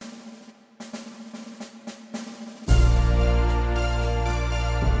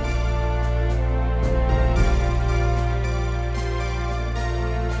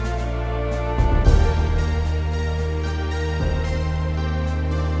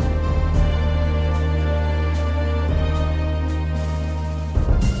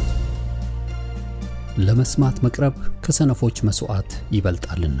ለመስማት መቅረብ ከሰነፎች መስዋዕት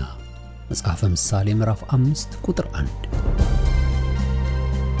ይበልጣልና። መጽሐፈ ምሳሌ ምዕራፍ 5 ቁጥር 1።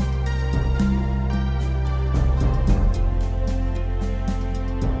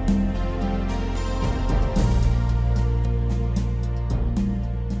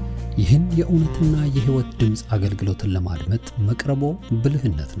 ይህን የእውነትና የሕይወት ድምጽ አገልግሎትን ለማድመጥ መቅረቦ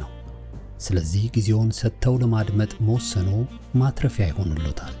ብልህነት ነው። ስለዚህ ጊዜውን ሰጥተው ለማድመጥ መወሰኖ ማትረፊያ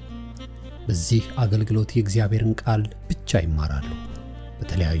ይሆንልዎታል። በዚህ አገልግሎት የእግዚአብሔርን ቃል ብቻ ይማራሉ።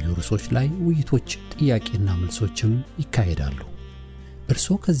 በተለያዩ ርዕሶች ላይ ውይይቶች፣ ጥያቄና መልሶችም ይካሄዳሉ።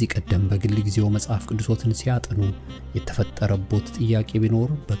 እርስዎ ከዚህ ቀደም በግል ጊዜው መጽሐፍ ቅዱሶትን ሲያጠኑ የተፈጠረቦት ጥያቄ ቢኖር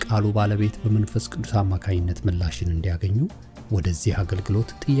በቃሉ ባለቤት በመንፈስ ቅዱስ አማካኝነት ምላሽን እንዲያገኙ ወደዚህ አገልግሎት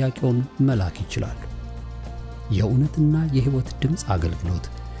ጥያቄውን መላክ ይችላሉ። የእውነትና የሕይወት ድምጽ አገልግሎት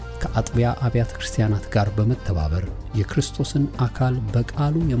ከአጥቢያ አብያተ ክርስቲያናት ጋር በመተባበር የክርስቶስን አካል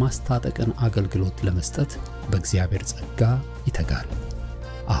በቃሉ የማስታጠቅን አገልግሎት ለመስጠት በእግዚአብሔር ጸጋ ይተጋል።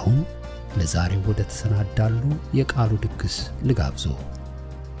 አሁን ለዛሬው ወደ ተሰናዳሉ የቃሉ ድግስ ልጋብዞ።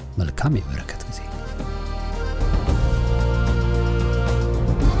 መልካም የበረከት ጊዜ።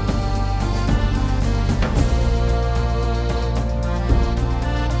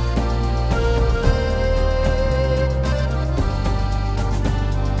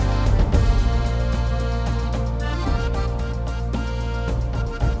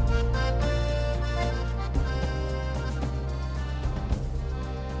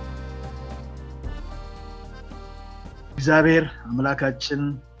 እግዚአብሔር አምላካችን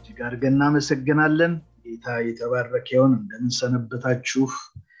እጅግ አድርገን እናመሰግናለን። ጌታ የተባረከ ይሁን። እንደምን ሰነበታችሁ?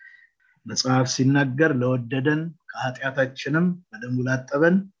 መጽሐፍ ሲናገር ለወደደን ከኃጢአታችንም በደሙ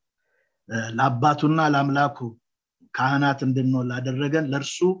ላጠበን ለአባቱና ለአምላኩ ካህናት እንድንሆን ላደረገን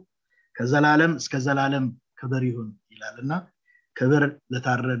ለእርሱ ከዘላለም እስከ ዘላለም ክብር ይሁን ይላልና ክብር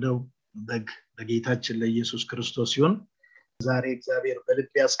ለታረደው በግ ለጌታችን ለኢየሱስ ክርስቶስ ይሁን። ዛሬ እግዚአብሔር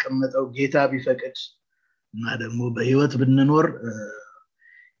በልብ ያስቀመጠው ጌታ ቢፈቅድ እና ደግሞ በህይወት ብንኖር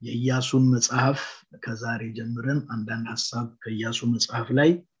የኢያሱን መጽሐፍ ከዛሬ ጀምረን አንዳንድ ሐሳብ ከኢያሱ መጽሐፍ ላይ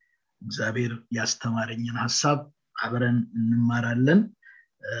እግዚአብሔር ያስተማረኝን ሐሳብ አብረን እንማራለን።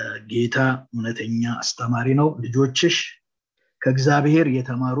 ጌታ እውነተኛ አስተማሪ ነው። ልጆችሽ ከእግዚአብሔር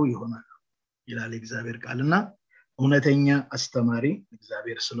የተማሩ ይሆናሉ ይላል እግዚአብሔር ቃልና እውነተኛ አስተማሪ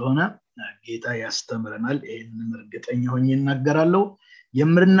እግዚአብሔር ስለሆነ ጌታ ያስተምረናል። ይሄንን እርግጠኛ ሆኜ እናገራለሁ።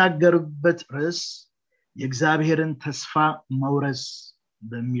 የምንናገርበት ርዕስ የእግዚአብሔርን ተስፋ መውረስ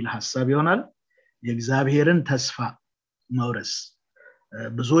በሚል ሐሳብ ይሆናል። የእግዚአብሔርን ተስፋ መውረስ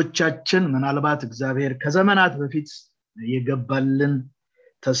ብዙዎቻችን ምናልባት እግዚአብሔር ከዘመናት በፊት የገባልን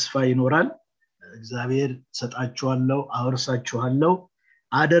ተስፋ ይኖራል። እግዚአብሔር ሰጣችኋለሁ፣ አወርሳችኋለሁ፣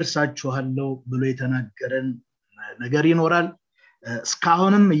 አደርሳችኋለሁ ብሎ የተናገረን ነገር ይኖራል።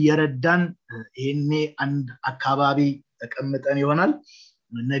 እስካሁንም እየረዳን ይሄኔ አንድ አካባቢ ተቀምጠን ይሆናል።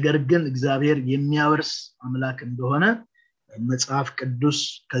 ነገር ግን እግዚአብሔር የሚያወርስ አምላክ እንደሆነ መጽሐፍ ቅዱስ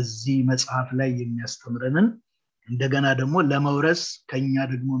ከዚህ መጽሐፍ ላይ የሚያስተምረንን እንደገና ደግሞ ለመውረስ ከኛ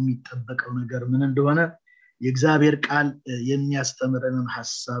ደግሞ የሚጠበቀው ነገር ምን እንደሆነ የእግዚአብሔር ቃል የሚያስተምረንን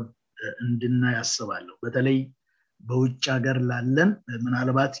ሐሳብ እንድናይ አስባለሁ። በተለይ በውጭ ሀገር ላለን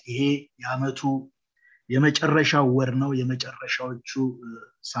ምናልባት ይሄ የዓመቱ የመጨረሻው ወር ነው። የመጨረሻዎቹ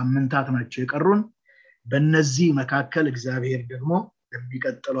ሳምንታት ናቸው የቀሩን። በእነዚህ መካከል እግዚአብሔር ደግሞ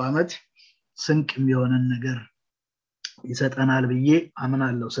የሚቀጥለው ዓመት ስንቅ የሚሆነን ነገር ይሰጠናል ብዬ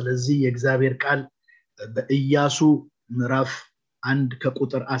አምናለሁ። ስለዚህ የእግዚአብሔር ቃል በኢያሱ ምዕራፍ 1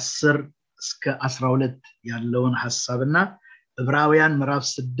 ከቁጥር 10 እስከ 12 ያለውን ሐሳብና ዕብራውያን ምዕራፍ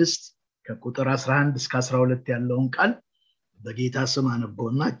 6 ከቁጥር 11 እስከ 12 ያለውን ቃል በጌታ ስም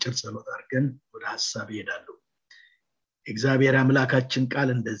አነበውና አጭር ጸሎት አድርገን ወደ ሐሳብ ይሄዳለሁ። እግዚአብሔር አምላካችን ቃል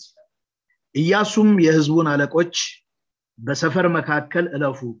እንደዚህ ነው። ኢያሱም የሕዝቡን አለቆች በሰፈር መካከል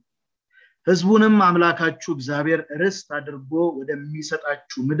እለፉ፣ ሕዝቡንም አምላካችሁ እግዚአብሔር ርስት አድርጎ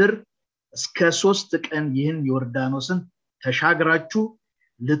ወደሚሰጣችሁ ምድር እስከ 3 ቀን ይህን ዮርዳኖስን ተሻግራችሁ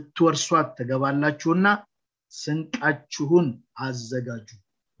ልትወርሷት ትገባላችሁና ስንቃችሁን አዘጋጁ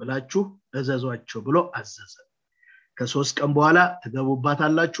ብላችሁ እዘዟቸው ብሎ አዘዘ። ከ3 ቀን በኋላ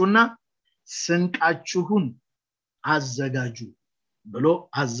ትገቡባታላችሁና ስንቃችሁን አዘጋጁ ብሎ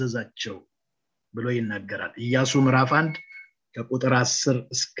አዘዛቸው ብሎ ይናገራል። ኢያሱ ምዕራፍ 1 ከቁጥር 10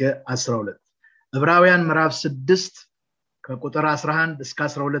 እስከ 12። ዕብራውያን ምዕራፍ 6 ከቁጥር 11 እስከ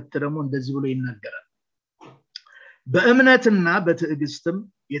 12 ደግሞ እንደዚህ ብሎ ይናገራል። በእምነትና በትዕግስትም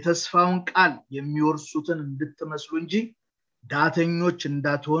የተስፋውን ቃል የሚወርሱትን እንድትመስሉ እንጂ ዳተኞች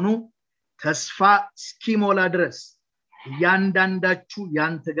እንዳትሆኑ ተስፋ እስኪሞላ ድረስ እያንዳንዳችሁ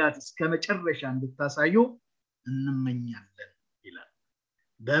ያን ትጋት እስከ መጨረሻ እንድታሳዩ እንመኛለን ይላል።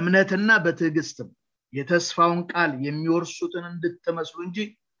 በእምነትና በትዕግስትም የተስፋውን ቃል የሚወርሱትን እንድትመስሉ እንጂ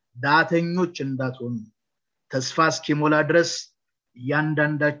ዳተኞች እንዳትሆኑ ተስፋ እስኪሞላ ድረስ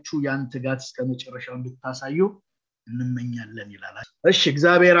እያንዳንዳችሁ ያን ትጋት እስከመጨረሻው እንድታሳዩ እንመኛለን ይላል። እሺ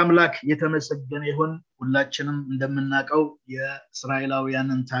እግዚአብሔር አምላክ የተመሰገነ ይሁን። ሁላችንም እንደምናውቀው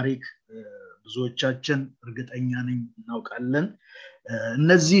የእስራኤላውያንን ታሪክ ብዙዎቻችን እርግጠኛ ነኝ እናውቃለን።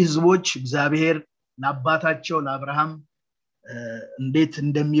 እነዚህ ህዝቦች እግዚአብሔር ለአባታቸው ለአብርሃም እንዴት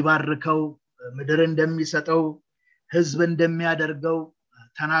እንደሚባርከው ምድር እንደሚሰጠው ህዝብ እንደሚያደርገው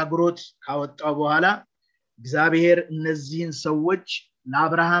ተናግሮት ካወጣው በኋላ እግዚአብሔር እነዚህን ሰዎች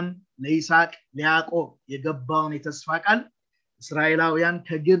ለአብርሃም ለይስሐቅ ለያዕቆብ የገባውን የተስፋ ቃል እስራኤላውያን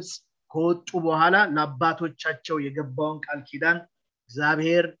ከግብጽ ከወጡ በኋላ ለአባቶቻቸው የገባውን ቃል ኪዳን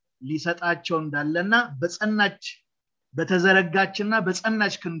እግዚአብሔር ሊሰጣቸው እንዳለና በጸናች በተዘረጋችና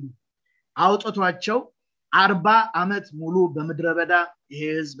በጸናች ክንዱ አውጥቷቸው 40 ዓመት ሙሉ በምድረ በዳ ይሄ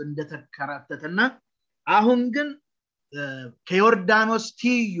ህዝብ እንደተከራተተና አሁን ግን ከዮርዳኖስ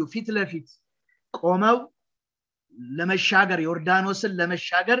ትይዩ ፊት ለፊት ቆመው ለመሻገር ዮርዳኖስን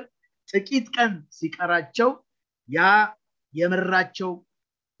ለመሻገር ጥቂት ቀን ሲቀራቸው ያ የመራቸው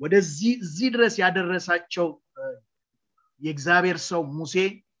ወደዚህ ድረስ ያደረሳቸው የእግዚአብሔር ሰው ሙሴ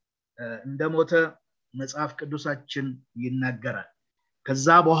እንደሞተ መጽሐፍ ቅዱሳችን ይናገራል። ከዛ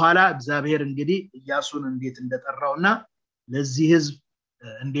በኋላ እግዚአብሔር እንግዲህ ኢያሱን እንዴት እንደጠራውና ለዚህ ህዝብ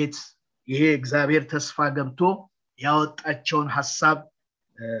እንዴት ይሄ እግዚአብሔር ተስፋ ገብቶ ያወጣቸውን ሐሳብ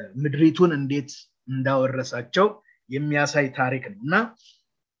ምድሪቱን እንዴት እንዳወረሳቸው የሚያሳይ ታሪክ ነውና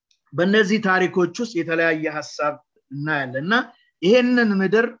በእነዚህ ታሪኮች ውስጥ የተለያየ ሐሳብ እናያለንና ይሄንን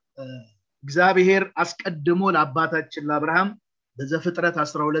ምድር እግዚአብሔር አስቀድሞ ለአባታችን ለአብርሃም በዘፍጥረት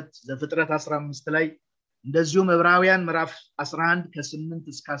 12 ዘፍጥረት 15 ላይ እንደዚሁም ዕብራውያን ምዕራፍ 11 ከ8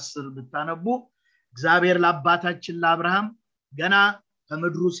 እስከ 10 ብታነቡ እግዚአብሔር ለአባታችን ለአብርሃም ገና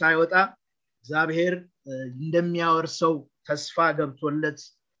ከምድሩ ሳይወጣ እግዚአብሔር እንደሚያወርሰው ተስፋ ገብቶለት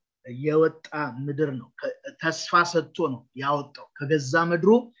የወጣ ምድር ነው። ተስፋ ሰጥቶ ነው ያወጣው። ከገዛ ምድሩ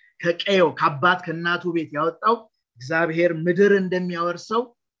ከቀየው ከአባት ከእናቱ ቤት ያወጣው እግዚአብሔር ምድር እንደሚያወርሰው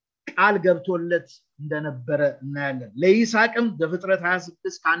ቃል ገብቶለት እንደነበረ እናያለን። ለይስሐቅም በፍጥረት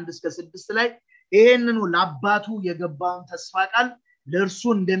 26 ከ1 እስከ 6 ላይ ይሄንኑ ለአባቱ የገባውን ተስፋ ቃል ለእርሱ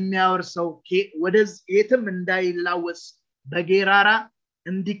እንደሚያወርሰው ወደዚህ የትም እንዳይላወስ በጌራራ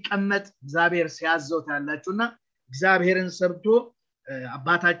እንዲቀመጥ እግዚአብሔር ሲያዘው ታያላችሁና እግዚአብሔርን ሰብቶ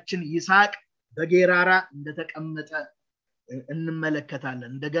አባታችን ይስሐቅ በጌራራ እንደተቀመጠ እንመለከታለን።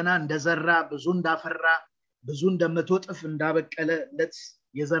 እንደገና እንደዘራ ብዙ እንዳፈራ ብዙ እንደመቶጥፍ እንዳበቀለለት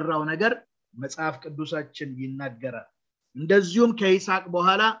የዘራው ነገር መጽሐፍ ቅዱሳችን ይናገራል። እንደዚሁም ከይስሐቅ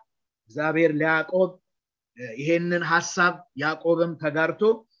በኋላ እግዚአብሔር ለያዕቆብ ይሄንን ሐሳብ ያዕቆብም ተጋርቶ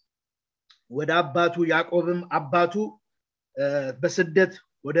ወደ አባቱ ያዕቆብም አባቱ በስደት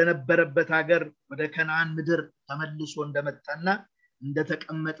ወደ ነበረበት ሀገር ወደ ከነዓን ምድር ተመልሶ እንደመጣና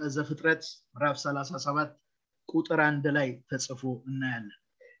እንደተቀመጠ ዘፍጥረት ምዕራፍ 37 ቁጥር 1 ላይ ተጽፎ እናያለን።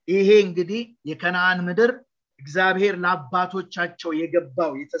 ይሄ እንግዲህ የከነዓን ምድር እግዚአብሔር ለአባቶቻቸው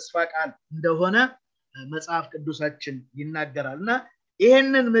የገባው የተስፋ ቃል እንደሆነ መጽሐፍ ቅዱሳችን ይናገራልና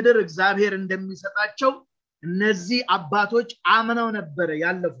ይሄንን ምድር እግዚአብሔር እንደሚሰጣቸው እነዚህ አባቶች አምነው ነበር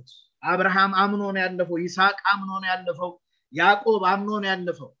ያለፉት። አብርሃም አምኖ ነው ያለፈው፣ ይስሐቅ አምኖ ነው ያለፈው፣ ያዕቆብ አምኖ ነው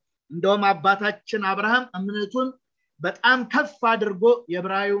ያለፈው። እንደውም አባታችን አብርሃም እምነቱን በጣም ከፍ አድርጎ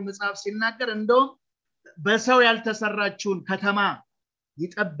የዕብራዊው መጽሐፍ ሲናገር እንደውም በሰው ያልተሰራችውን ከተማ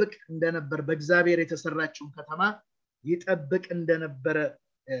ይጠብቅ እንደነበር በእግዚአብሔር የተሰራችውን ከተማ ይጠብቅ እንደነበረ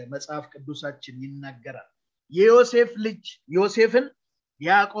መጽሐፍ ቅዱሳችን ይናገራል። የዮሴፍ ልጅ ዮሴፍን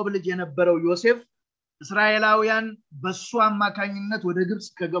ያዕቆብ ልጅ የነበረው ዮሴፍ እስራኤላውያን በሱ አማካኝነት ወደ ግብጽ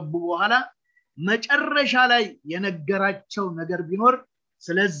ከገቡ በኋላ መጨረሻ ላይ የነገራቸው ነገር ቢኖር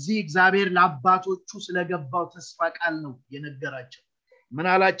ስለዚህ እግዚአብሔር ለአባቶቹ ስለገባው ተስፋ ቃል ነው የነገራቸው። ምን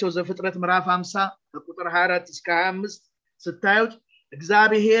አላቸው? ዘፍጥረት ምዕራፍ 50 ከቁጥር 24 እስከ 25 ስታዩት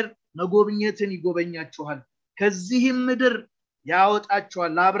እግዚአብሔር መጎብኘትን ይጎበኛችኋል፣ ከዚህም ምድር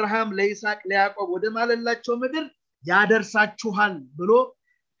ያወጣችኋል፣ ለአብርሃም ለይስሐቅ ለያዕቆብ ወደ ማለላቸው ምድር ያደርሳችኋል ብሎ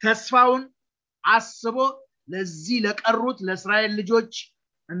ተስፋውን አስቦ ለዚህ ለቀሩት ለእስራኤል ልጆች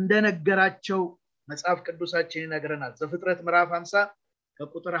እንደነገራቸው መጽሐፍ ቅዱሳችን ይነግረናል። ዘፍጥረት ምዕራፍ 50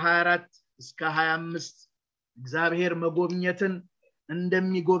 ከቁጥር 24 እስከ 25 እግዚአብሔር መጎብኘትን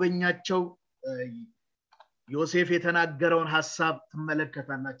እንደሚጎበኛቸው ዮሴፍ የተናገረውን ሐሳብ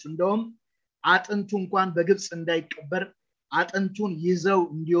ትመለከታላችሁ። እንደውም አጥንቱ እንኳን በግብጽ እንዳይቀበር አጥንቱን ይዘው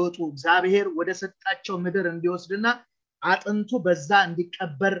እንዲወጡ እግዚአብሔር ወደ ሰጣቸው ምድር እንዲወስድና አጥንቱ በዛ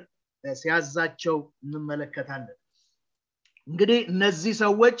እንዲቀበር ሲያዛቸው እንመለከታለን። እንግዲህ እነዚህ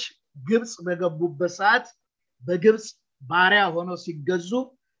ሰዎች ግብጽ በገቡበት ሰዓት በግብጽ ባሪያ ሆነው ሲገዙ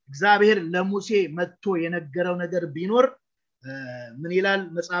እግዚአብሔር ለሙሴ መጥቶ የነገረው ነገር ቢኖር ምን ይላል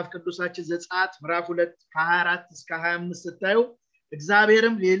መጽሐፍ ቅዱሳችን ዘጸአት ምዕራፍ 2 ከ24 እስከ 25 ስታዩ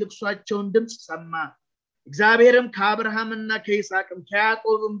እግዚአብሔርም የልቅሷቸውን ድምጽ ሰማ እግዚአብሔርም ከአብርሃምና ከይስሐቅም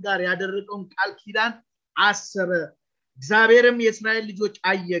ከያዕቆብም ጋር ያደረገውን ቃል ኪዳን አሰበ እግዚአብሔርም የእስራኤል ልጆች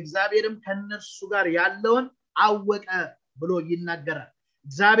አየ እግዚአብሔርም ከነሱ ጋር ያለውን አወቀ ብሎ ይናገራል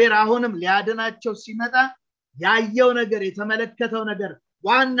እግዚአብሔር አሁንም ሊያድናቸው ሲመጣ ያየው ነገር የተመለከተው ነገር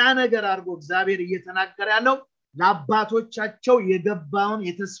ዋና ነገር አድርጎ እግዚአብሔር እየተናገረ ያለው ለአባቶቻቸው የገባውን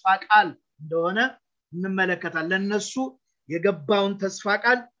የተስፋ ቃል እንደሆነ እንመለከታለን ለነሱ የገባውን ተስፋ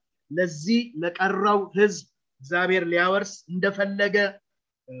ቃል ለዚህ ለቀረው ህዝብ እግዚአብሔር ሊያወርስ እንደፈለገ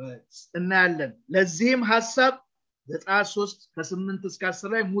እናያለን ለዚህም ሐሳብ ዘጸአት 3 ከ8 እስከ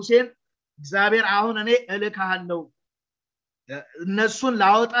 10 ላይ ሙሴን እግዚአብሔር አሁን እኔ እልካለሁ እነሱን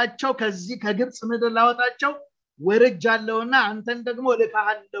ላወጣቸው ከዚህ ከግብጽ ምድር ላወጣቸው ወርጃለሁና አንተን ደግሞ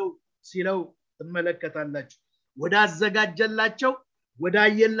እልካለሁ ሲለው ተመለከታላችሁ ወዳዘጋጀላቸው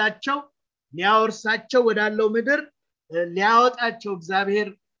ወዳየላቸው ሊያወርሳቸው ወዳለው ምድር ሊያወጣቸው እግዚአብሔር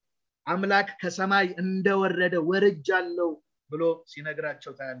አምላክ ከሰማይ እንደወረደ ወርጃለሁ ብሎ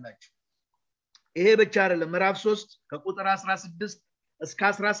ሲነግራቸው ታያላችሁ ይሄ ብቻ አይደለም ምዕራፍ 3 ከቁጥር 16 እስከ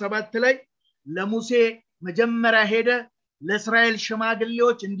 17 ላይ ለሙሴ መጀመሪያ ሄደ ለእስራኤል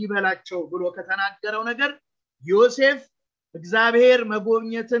ሽማግሌዎች እንዲበላቸው ብሎ ከተናገረው ነገር ዮሴፍ እግዚአብሔር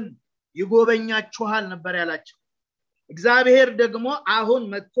መጎብኘትን ይጎበኛችኋል ነበር ያላቸው እግዚአብሔር ደግሞ አሁን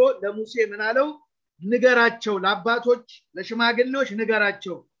መጥቶ ለሙሴ ምን አለው ንገራቸው ለአባቶች ለሽማግሌዎች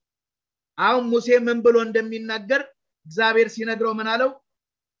ንገራቸው አሁን ሙሴ ምን ብሎ እንደሚናገር እግዚአብሔር ሲነግረው ምን አለው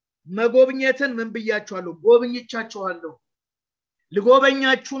መጎብኘትን ምን ብያችኋለሁ ጎብኝቻችኋለሁ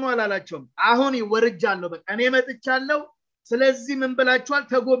ልጎበኛችሁ ነው አላላቸውም አሁን ይወርጃለሁ በቃ እኔ መጥቻለሁ ስለዚህ ምን ብላችኋል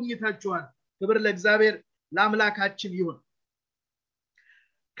ተጎብኝታችኋል ክብር ለእግዚአብሔር ለአምላካችን ይሁን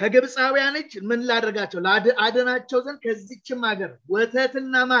ከግብጻውያን እጅ ምን ላደርጋቸው አድናቸው ዘንድ ከዚህችም ሀገር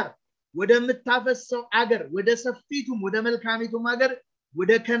ወተትና ማር ወደምታፈሰው ሀገር ወደ ሰፊቱም ወደ መልካሚቱም ሀገር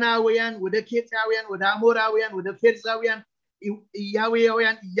ወደ ከናውያን ወደ ኬጢያውያን ወደ አሞራውያን ወደ ፌርዛውያን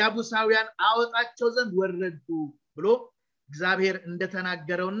ኢያዊያውያን ኢያቡሳውያን አወጣቸው ዘንድ ወረድኩ ብሎ እግዚአብሔር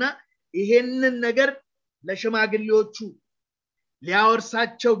እንደተናገረውና ይሄንን ነገር ለሽማግሌዎቹ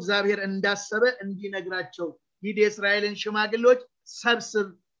ሊያወርሳቸው እግዚአብሔር እንዳሰበ እንዲነግራቸው ሂድ የእስራኤልን ሽማግሌዎች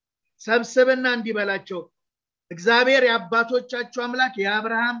ሰብስብና እንዲበላቸው እግዚአብሔር የአባቶቻቸው አምላክ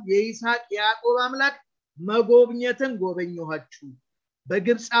የአብርሃም የይስሐቅ የያዕቆብ አምላክ መጎብኘትን ጎበኘኋችሁ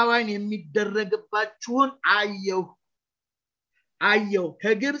በግብጻውያን የሚደረግባችሁን አየሁ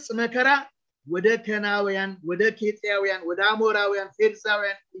ከግብጽ መከራ ወደ ከናውያን ወደ ኬጢያውያን ወደ አሞራውያን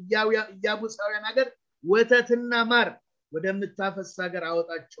ፌርዛውያን ኢያቡሳውያን ሀገር ወተትና ማር ወደምታፈስ ሀገር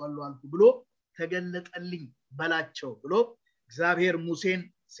አወጣቸዋለሁ አልኩ ብሎ ተገለጠልኝ በላቸው ብሎ እግዚአብሔር ሙሴን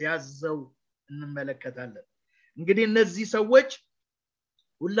ሲያዘው እንመለከታለን እንግዲህ እነዚህ ሰዎች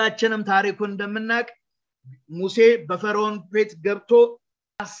ሁላችንም ታሪኩን እንደምናውቅ ሙሴ በፈርዖን ቤት ገብቶ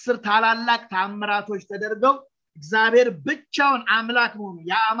 10 ታላላቅ ተአምራቶች ተደርገው እግዚአብሔር ብቻውን አምላክ መሆኑ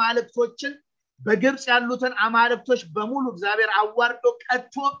ያማልክቶችን በግብጽ ያሉትን አማልክቶች በሙሉ እግዚአብሔር አዋርዶ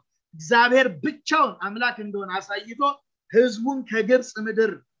ቀጥቶ እግዚአብሔር ብቻውን አምላክ እንደሆነ አሳይቶ ህዝቡን ከግብጽ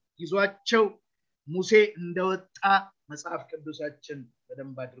ምድር ይዟቸው ሙሴ እንደወጣ መጽሐፍ ቅዱሳችን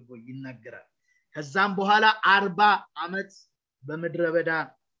በደንብ አድርጎ ይናገራል ከዛም በኋላ 40 አመት በምድረ በዳ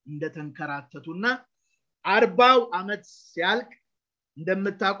እንደተንከራተቱና 40 አመት ሲያልቅ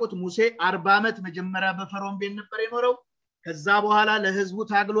እንደምታውቁት ሙሴ 40 አመት መጀመሪያ በፈርዖን ቤት ነበር የኖረው ከዛ በኋላ ለህዝቡ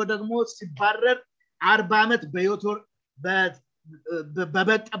ታግሎ ደግሞ ሲባረር 40 አመት በዮቶር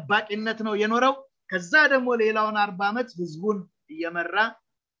በበጠባቂነት ነው የኖረው ከዛ ደግሞ ሌላውን 40 አመት ህዝቡን እየመራ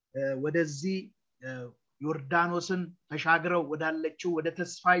ወደዚህ ዮርዳኖስን ተሻግረው ወዳለችው ወደ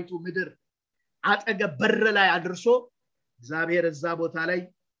ተስፋይቱ ምድር አጠገብ በር ላይ አድርሶ እግዚአብሔር እዛ ቦታ ላይ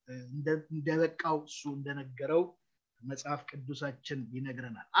እንደበቃው እሱ እንደነገረው መጽሐፍ ቅዱሳችን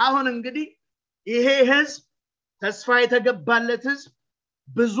ይነግረናል አሁን እንግዲህ ይሄ ህዝብ ተስፋ የተገባለት ህዝብ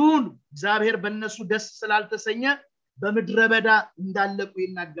ብዙን እግዚአብሔር በእነሱ ደስ ስላልተሰኘ በምድረ በዳ እንዳለቁ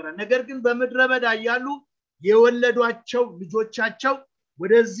ይናገራል ነገር ግን በምድረ በዳ ያሉ የወለዷቸው ልጆቻቸው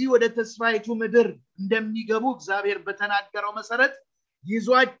ወደዚህ ወደ ተስፋይቱ ምድር እንደሚገቡ እግዚአብሔር በተናገረው መሰረት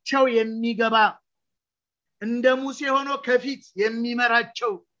ይዟቸው የሚገባ እንደ ሙሴ ሆኖ ከፊት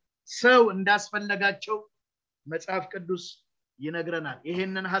የሚመራቸው ሰው እንዳስፈለጋቸው መጽሐፍ ቅዱስ ይነግረናል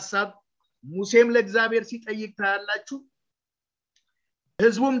ይሄንን ሐሳብ ሙሴም ለእግዚአብሔር ሲጠይቅ ታያላችሁ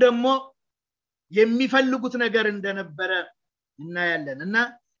ህዝቡም ደግሞ የሚፈልጉት ነገር እንደነበረ እናያለን እና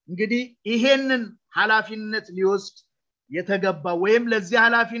እንግዲህ ይሄንን ሐላፊነት ሊወስድ የተገባ ወይም ለዚህ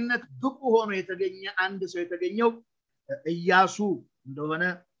ሐላፊነት ብቁ ሆኖ የተገኘ አንድ ሰው የተገኘው ኢያሱ እንደሆነ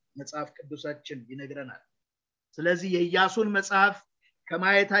መጽሐፍ ቅዱሳችን ይነግረናል። ስለዚህ የኢያሱን መጽሐፍ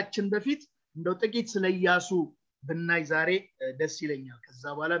ከማየታችን በፊት እንደው ጥቂት ስለ ኢያሱ ብናይ ዛሬ ደስ ይለኛል። ከዛ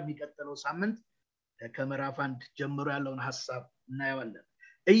በኋላ የሚቀጥለው ሳምንት ከምዕራፍ 1 ጀምሮ ያለውን ሐሳብ እናየዋለን።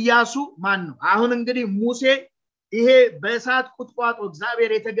 ኢያሱ ማን ነው? አሁን እንግዲህ ሙሴ ይሄ በእሳት ቁጥቋጦ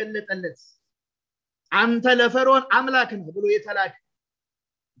እግዚአብሔር የተገለጠለት አንተ ለፈርዖን አምላክ ነህ ብሎ የተላከ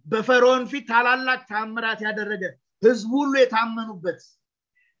በፈርዖን ፊት ታላላቅ ተአምራት ያደረገ ሕዝብ ሁሉ የታመኑበት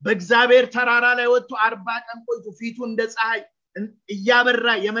በእግዚአብሔር ተራራ ላይ ወጥቶ 40 ቀን ቆይቶ ፊቱ እንደ ፀሐይ እያበራ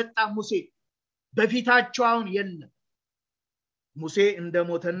የመጣ ሙሴ በፊታቸው አሁን የለም። ሙሴ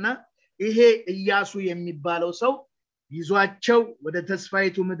እንደሞተና ይሄ ኢያሱ የሚባለው ሰው ይዟቸው ወደ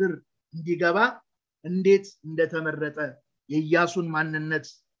ተስፋይቱ ምድር እንዲገባ እንዴት እንደተመረጠ የኢያሱን ማንነት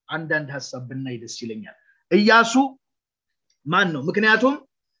አንዳንድ ሐሳብ ብናይ ደስ ይለኛል። ኢያሱ ማን ነው? ምክንያቱም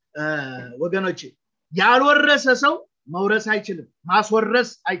ወገኖቼ ያልወረሰ ሰው መውረስ አይችልም፣ ማስወረስ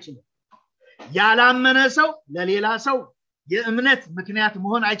አይችልም። ያላመነ ሰው ለሌላ ሰው የእምነት ምክንያት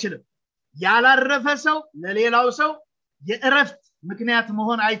መሆን አይችልም። ያላረፈ ሰው ለሌላው ሰው የእረፍት ምክንያት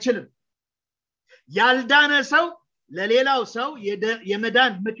መሆን አይችልም። ያልዳነ ሰው ለሌላው ሰው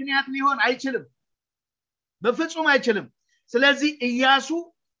የመዳን ምክንያት ሊሆን አይችልም፣ በፍጹም አይችልም። ስለዚህ ኢያሱ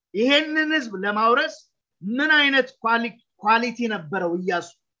ይሄንን ሕዝብ ለማውረስ ምን አይነት ኳሊቲ ነበረው?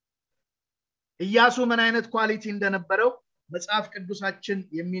 ኢያሱ ምን አይነት ኳሊቲ እንደነበረው መጽሐፍ ቅዱሳችን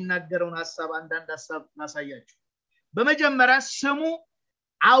የሚናገረውን ሐሳብ አንዳንድ ሐሳብ ማሳያችሁ። በመጀመሪያ ስሙ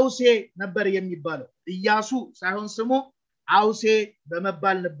አውሴ ነበር የሚባለው። ኢያሱ ሳይሆን ስሙ አውሴ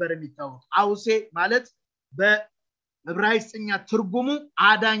በመባል ነበር የሚታወቀው። አውሴ ማለት በዕብራይስጥኛ ትርጉሙ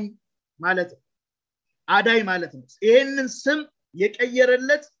አዳኝ ማለት ነው። አዳኝ ማለት ነው። ይሄንን ስም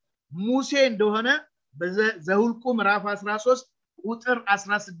የቀየረለት ሙሴ እንደሆነ በዘኍልቍ ምዕራፍ 13 ቁጥር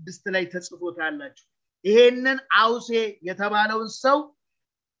 16 ላይ ተጽፎ ታያላችሁ። ይሄንን አውሴ የተባለውን ሰው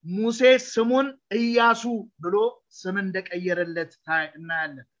ሙሴ ስሙን ኢያሱ ብሎ ስም እንደቀየረለት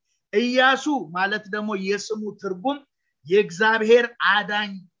እናያለን። ኢያሱ ማለት ደግሞ የስሙ ትርጉም የእግዚአብሔር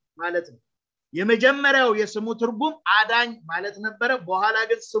አዳኝ ማለት ነው። የመጀመሪያው የስሙ ትርጉም አዳኝ ማለት ነበረ። በኋላ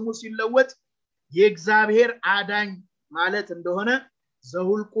ግን ስሙ ሲለወጥ የእግዚአብሔር አዳኝ ማለት እንደሆነ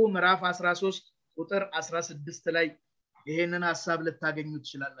ዘኍልቍ ምዕራፍ 13 ቁጥር 16 ላይ ይሄንን ሐሳብ ልታገኙ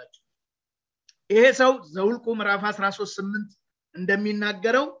ትችላላችሁ። ይሄ ሰው ዘኍልቍ ምዕራፍ 13:8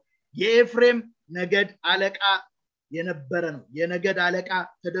 እንደሚናገረው የኤፍሬም ነገድ አለቃ የነበረ ነው። የነገድ አለቃ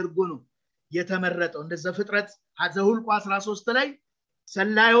ተደርጎ ነው የተመረጠው። እንደ ዘፍጥረት ዘኍልቍ 13 ላይ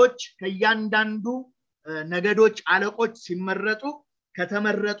ሰላዮች ከያንዳንዱ ነገዶች አለቆች ሲመረጡ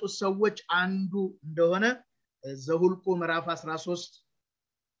ከተመረጡ ሰዎች አንዱ እንደሆነ ዘኍልቍ ምዕራፍ 13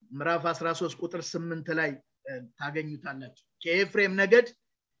 ቁጥር 8 ላይ ታገኙታላችሁ። ከኤፍሬም ነገድ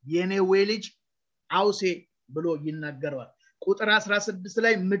የኔዌ ልጅ አውሴ ብሎ ይናገረዋል። ቁጥር 16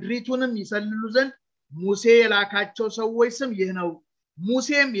 ላይ ምድሪቱንም ይሰልሉ ዘንድ ሙሴ የላካቸው ሰዎች ስም ይህ ነው።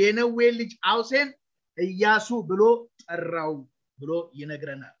 ሙሴም የኔዌ ልጅ አውሴን ኢያሱ ብሎ ጠራው ብሎ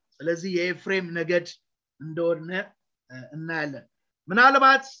ይነግረናል። ስለዚህ የኤፍሬም ነገድ እንደሆነ እናያለን።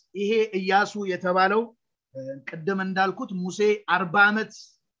 ምናልባት ይሄ ኢያሱ የተባለው ቅድም እንዳልኩት ሙሴ 40 ዓመት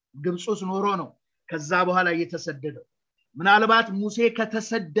ግብጽ ውስጥ ኖሮ ነው ከዛ በኋላ የተሰደደው። ምናልባት ሙሴ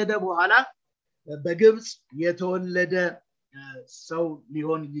ከተሰደደ በኋላ በግብጽ የተወለደ ሰው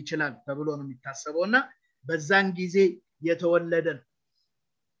ሊሆን ይችላል ተብሎ ነው የሚታሰበውና በዛን ጊዜ የተወለደ ነው።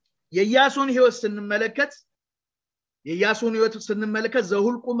 የኢያሱን ሕይወት ስንመለከት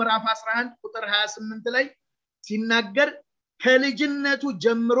ዘኍልቍ ምዕራፍ 11 ቁጥር 28 ላይ ሲናገር ከልጅነቱ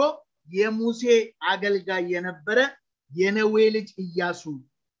ጀምሮ የሙሴ አገልጋይ የነበረ የነዌ ልጅ ኢያሱ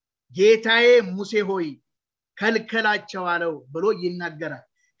ጌታዬ ሙሴ ሆይ ከልከላቸው አለው ብሎ ይናገራል።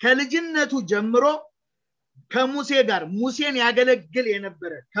 ከልጅነቱ ጀምሮ ከሙሴ ጋር ሙሴን ያገለግል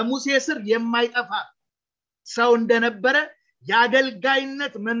የነበረ ከሙሴ ስር የማይጠፋ ሰው እንደነበረ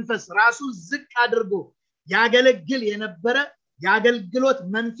የአገልጋይነት መንፈስ ራሱ ዝቅ አድርጎ ያገለግል የነበረ የአገልግሎት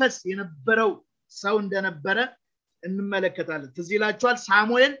መንፈስ የነበረው ሰው እንደነበረ እንመለከታለን። ትዝ ይላችኋል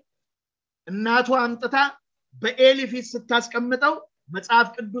ሳሙኤል እናቱ አምጥታ በኤሊ ፊት ስታስቀምጠው መጽሐፍ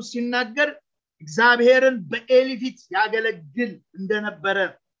ቅዱስ ሲናገር እግዚአብሔርን በኤሊ ፊት ያገለግል እንደነበረ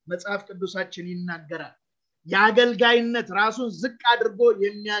መጽሐፍ ቅዱሳችን ይናገራል። የአገልጋይነት ራሱን ዝቅ አድርጎ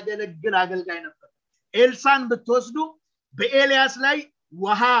የሚያገለግል አገልጋይ ነበር። ኤልሳን ብትወስዱ በኤልያስ ላይ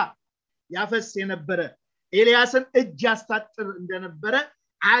ውሃ ያፈስ የነበረ ኤልያስን እጅ ያስታጥብ እንደነበረ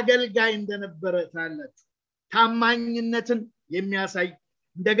አገልጋይ እንደነበረ ታያላችሁ። ታማኝነትን የሚያሳይ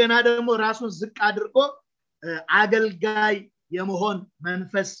እንደገና ደግሞ ራሱን ዝቅ አድርጎ አገልጋይ የመሆን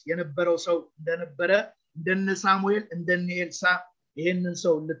መንፈስ የነበረው ሰው እንደነበረ እንደነ ሳሙኤል እንደነ ኤልሳ ይሄንን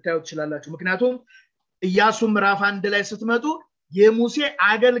ሰው ልታዩ ትችላላችሁ። ምክንያቱም ኢያሱ ምዕራፍ 1 ላይ ስትመጡ የሙሴ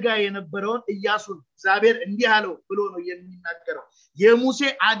አገልጋይ የነበረውን ኢያሱን እግዚአብሔር እንዲህ አለው ብሎ ነው የሚናገረው። የሙሴ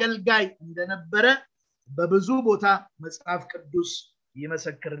አገልጋይ እንደነበረ በብዙ ቦታ መጽሐፍ ቅዱስ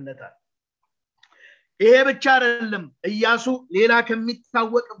ይመሰክርለታል። ይሄ ብቻ አይደለም። ኢያሱ ሌላ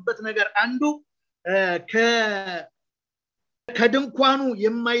ከሚታወቅበት ነገር አንዱ ከድንኳኑ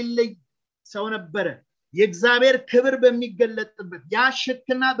የማይለይ ሰው ነበረ። የእግዚአብሔር ክብር በሚገለጥበት ያ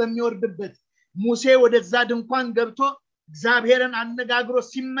ሽክና በሚወርድበት ሙሴ ወደዛ ድንኳን ገብቶ እግዚአብሔርን አነጋግሮ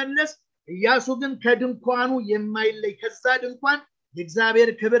ሲመለስ ኢያሱ ግን ከድንኳኑ የማይለይ ከዛ ድንኳን የእግዚአብሔር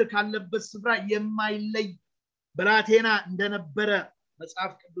ክብር ካለበት ስፍራ የማይለይ ብላቴና እንደነበረ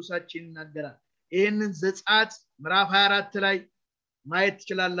መጽሐፍ ቅዱሳችን ይናገራል። ይሄንን ዘጸአት ምዕራፍ 24 ላይ ማየት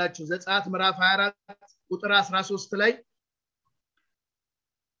ትችላላችሁ። ዘጸአት ምዕራፍ 24 ቁጥር 13 ላይ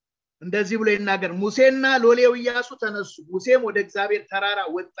እንደዚህ ብሎ ይናገር። ሙሴና ሎሌው ኢያሱ ተነሱ፣ ሙሴም ወደ እግዚአብሔር ተራራ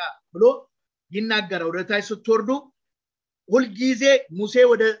ወጣ ብሎ ይናገራል። ወደ ታች ስትወርዱ ሁሉ ጊዜ ሙሴ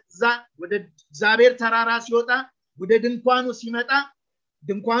ወደ እግዚአብሔር ተራራ ሲወጣ ወደ ድንኳኑ ሲመጣ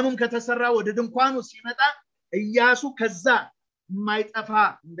ድንኳኑም ከተሰራ ወደ ድንኳኑ ሲመጣ ኢያሱ ከዛ የማይጠፋ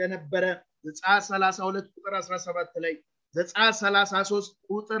እንደነበረ ዘጸአት 32 ቁጥር 17 ላይ ዘጸአት 33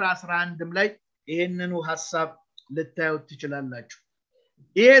 ቁጥር 11 ላይ ይሄንኑ ሐሳብ ልታዩት ትችላላችሁ።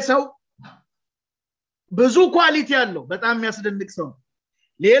 ይሄ ሰው ብዙ ኳሊቲ ያለው በጣም የሚያስደንቅ ሰው።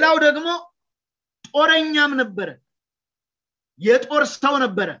 ሌላው ደግሞ ጦረኛም ነበረ፣ የጦር ሰው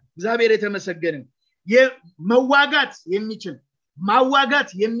ነበረ። እግዚአብሔር የተመሰገነ የመዋጋት ማዋጋት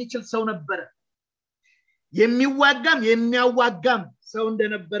የሚችል ሰው ነበረ። የሚዋጋም የሚያዋጋም ሰው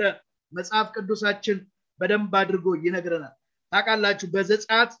እንደነበረ መጽሐፍ ቅዱሳችን በደንብ አድርጎ ይነግረናል። ታውቃላችሁ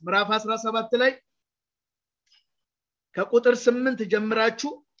በዘጸአት ምዕራፍ 17 ላይ ከቁጥር 8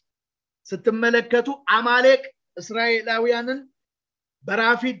 ጀምራችሁ ስትመለከቱ አማሌቅ እስራኤላውያንን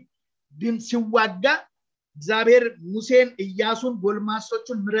በራፊድም ሲዋጋ እግዚአብሔር ሙሴን ኢያሱን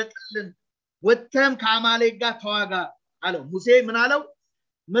ጎልማሶቹን ምረጥልን ወተም ከአማሌቅ ጋር ተዋጋ አለው። ሙሴ ምን አለው?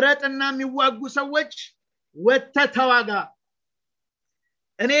 ምረጥና የሚዋጉ ሰዎች ወተ ተዋጋ፣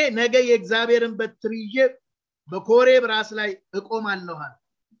 እኔ ነገ የእግዚአብሔርን በትር ይዤ በኮሬብ ራስ ላይ እቆማለሁ።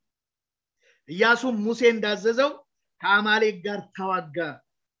 ኢያሱ ሙሴ እንዳዘዘው ከአማሌቅ ጋር ተዋጋ።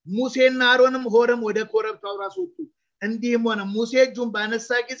 ሙሴና አሮንም ሆረም ወደ ኮረብታው ራስ ወጡ። እንዲህም ሆነ ሙሴ እጁን ባነሳ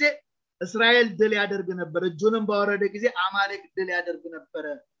ጊዜ እስራኤል ድል ያደርግ ነበር፣ እጁንም ባወረደ ጊዜ አማሌቅ ድል ያደርግ ነበር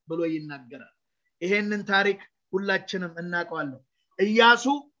ብሎ ይናገራል። ይሄንን ታሪክ ሁላችንም እናውቀዋለን። ኢያሱ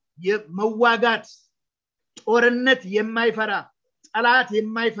የመዋጋት ጦርነት የማይፈራ ጠላት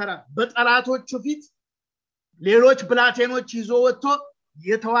የማይፈራ በጠላቶቹ ፊት ሌሎች ብላቴኖች ይዞ ወጥቶ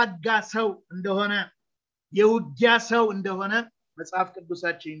የተዋጋ ሰው እንደሆነ የውጊያ ሰው እንደሆነ መጽሐፍ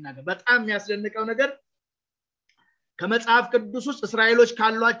ቅዱሳችን ይናገራል። በጣም የሚያስደንቀው ነገር ከመጽሐፍ ቅዱስ ውስጥ እስራኤሎች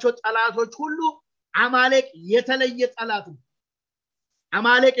ካሏቸው ጠላቶች ሁሉ አማሌቅ የተለየ ጠላት ነው።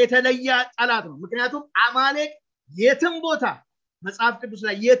 አማሌቅ የተለየ ጠላት ነው። ምክንያቱም አማሌቅ የትም ቦታ መጽሐፍ ቅዱስ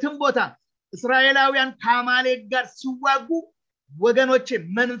ላይ የትም ቦታ እስራኤላውያን ከአማሌቅ ጋር ሲዋጉ ወገኖቼ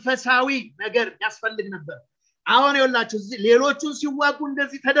መንፈሳዊ ነገር ያስፈልግ ነበር። አሁን ይኸውላችሁ ሌሎቹን ሲዋጉ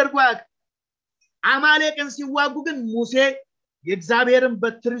እንደዚህ ተደርጎ አያውቅም። አማሌቅን ሲዋጉ ግን ሙሴ የእግዚአብሔርን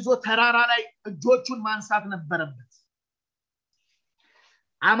በትር ይዞ ተራራ ላይ እጆቹን ማንሳት ነበረበት።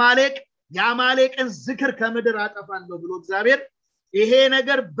 አማሌቅ የአማሌቅን ዝክር ከምድር አጠፋለሁ ብሎ እግዚአብሔር ይሄ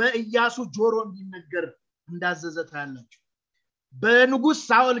ነገር በኢያሱ ጆሮ እንዲነገር እንዳዘዘ ታያላችሁ። በንጉስ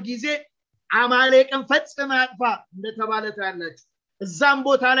ሳኦል ጊዜ አማሌቅን ፈጽሞ ያጥፋ እንደተባለ ታያላችሁ። እዛም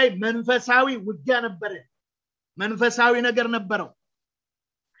ቦታ ላይ መንፈሳዊ ውጊያ ነበረ፣ መንፈሳዊ ነገር ነበረው።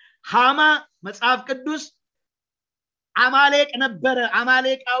 ሃማ መጽሐፍ ቅዱስ አማሌቅ ነበረ፣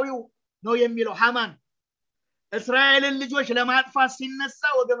 አማሌቃዊው ነው የሚለው ሃማን እስራኤልን ልጆች ለማጥፋት ሲነሳ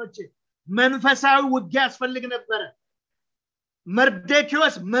ወገኖቼ መንፈሳዊ ውጊያ ያስፈልግ ነበር።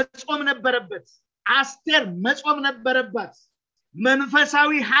 መርዶክዮስ መጾም ነበረበት፣ አስቴር መጾም ነበረባት።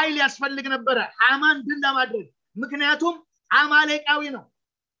 መንፈሳዊ ኃይል ያስፈልግ ነበር ሃማን ድል ለማድረግ። ምክንያቱም አማሌቃዊ ነው።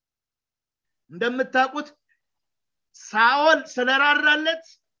 እንደምታውቁት ሳኦል ስለራራለት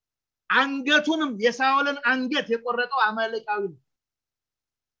አንገቱንም የሳኦልን አንገት የቆረጠው አማሌቃዊ ነው።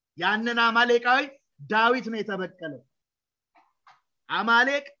 ያንን አማሌቃዊ ዳዊት ነው የተበቀለው።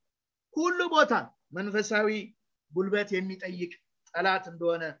 አማሌቅ ሁሉ ቦታ መንፈሳዊ ጉልበት የሚጠይቅ ጠላት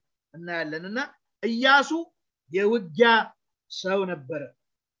እንደሆነ እናያለንና ኢያሱ የውጊያ ሰው ነበር።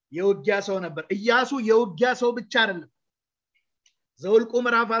 ኢያሱ የውጊያ ሰው ብቻ አይደለም። ዘኍልቍ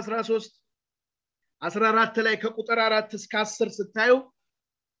ምዕራፍ 13 14 ላይ ከቁጥር 4 እስከ 10 ስታዩ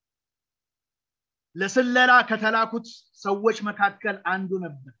ለስለላ ከተላኩት ሰዎች መካከል አንዱ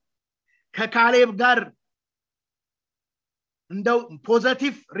ነበር። ከካሌብ ጋር እንደው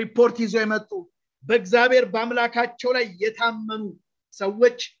ፖዚቲቭ ሪፖርት ይዞ የመጡ በእግዚአብሔር በአምላካቸው ላይ የታመኑ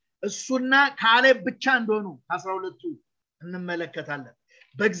ሰዎች እሱና ካሌብ ብቻ እንደሆኑ 12ቱ እንመለከታለን።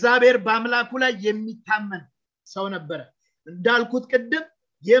 በእግዚአብሔር በአምላኩ ላይ የሚታመን ሰው ነበረ። እንዳልኩት ቅድም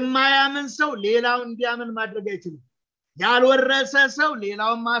የማያምን ሰው ሌላው እንዲያምን ማድረግ አይችልም። ያልወረሰ ሰው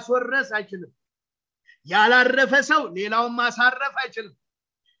ሌላውን ማስወረስ አይችልም። ያላረፈ ሰው ሌላውን ማሳረፍ አይችልም።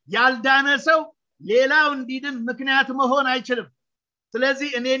 ያልዳነ ሰው ሌላው እንዲድን ምክንያት መሆን አይችልም። ስለዚህ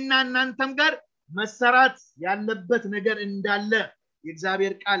እኔና እናንተም ጋር መሰራት ያለበት ነገር እንዳለ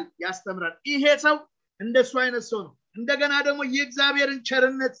የእግዚአብሔር ቃል ያስተምራል። ይሄ ሰው እንደሱ አይነት ሰው ነው። እንደገና ደግሞ የእግዚአብሔርን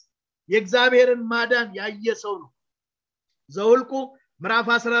ቸርነት የእግዚአብሔርን ማዳን ያየ ሰው ነው። ዘኍልቍ ምዕራፍ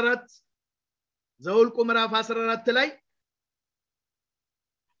 14 ላይ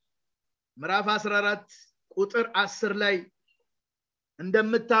ምዕራፍ 14 ቁጥር 10 ላይ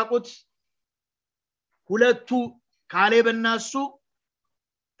እንደምታውቁት ሁለቱ ካሌብና እሱ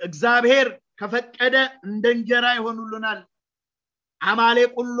እግዚአብሔር ከፈቀደ እንደ እንጀራ ይሆኑልናል፣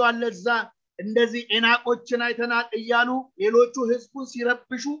 አማሌቅ ሁሉ አለዛ እንደዚህ ኤናቆችን አይተናል እያሉ ሌሎቹ ህዝቡን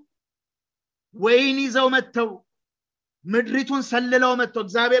ሲረብሹ ወይን ይዘው መተው ምድሪቱን ሰልለው መተው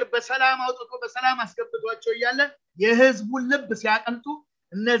እግዚአብሔር በሰላም አውጥቶ በሰላም አስገብቷቸው እያለ የህዝቡን ልብ ሲያቀንጡ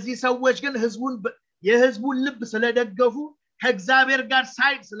እነዚህ ሰዎች ግን የህዝቡን ልብ ስለደገፉ ከእግዚአብሔር ጋር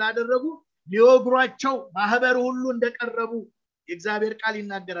ሳይድ ስላደረጉ ሊወግሯቸው ማህበሩ ሁሉ እንደቀረቡ የእግዚአብሔር ቃል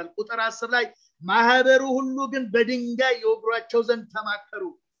ይናገራል። ቁጥር 10 ላይ ማህበሩ ሁሉ ግን በድንጋይ ይወግሯቸው ዘንድ ተማከሩ፣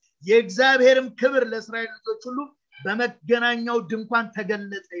 የእግዚአብሔርም ክብር ለእስራኤል ልጆች ሁሉ በመገናኛው ድንኳን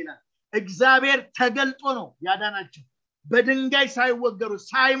ተገለጠ ይላል። እግዚአብሔር ተገልጦ ነው ያዳናቸው። በድንጋይ ሳይወገሩ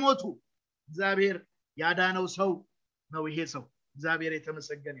ሳይሞቱ እግዚአብሔር ያዳነው ሰው ነው ይሄ ሰው። እግዚአብሔር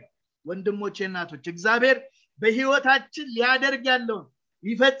የተመሰገነ ይሁን። ወንድሞቼ እናቶች እግዚአብሔር በህይወታችን ሊያደርግ ያለውን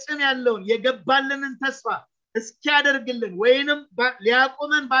ሊፈጽም ያለውን የገባልንን ተስፋ እስኪያደርግልን ወይንም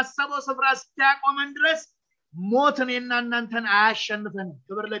ሊያቆመን ባሰበው ስፍራ እስኪያቆመን ድረስ ሞት እኔና እናንተን አያሸንፈንም።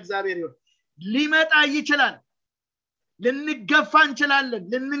 ክብር ለእግዚአብሔር ይሁን። ሊመጣ ይችላል፣ ልንገፋ እንችላለን፣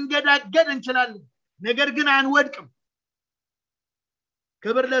 ልንንገዳገድ እንችላለን፣ ነገር ግን አንወድቅም።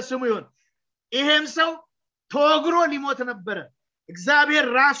 ክብር ለስሙ ይሁን። ይሄም ሰው ተወግሮ ሊሞት ነበረ። እግዚአብሔር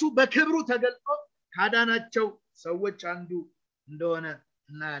ራሱ በክብሩ ተገልጦ ካዳናቸው ሰዎች አንዱ እንደሆነ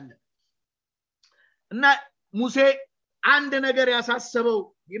እናያለን። እና ሙሴ አንድ ነገር ያሳሰበው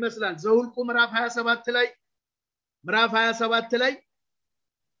ይመስላል። ዘኍልቍ ምዕራፍ 27 ላይ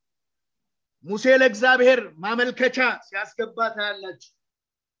ሙሴ ለእግዚአብሔር ማመልከቻ ሲያስገባ ታያላችሁ።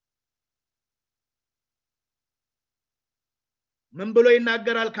 ምን ብሎ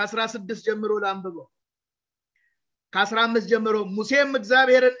ይናገራል? ከ16 ጀምሮ ላንብበው። ከ15 ጀምሮ ሙሴም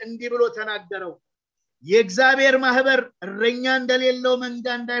እግዚአብሔርን እንዲህ ብሎ ተናገረው፣ የእግዚአብሔር ማህበር እረኛ እንደሌለው መንጋ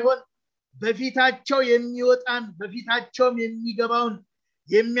እንዳይሆን በፊታቸው የሚወጣን በፊታቸውም የሚገባውን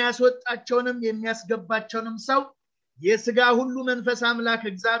የሚያስወጣቸውንም የሚያስገባቸውንም ሰው የሥጋ ሁሉ መንፈስ አምላክ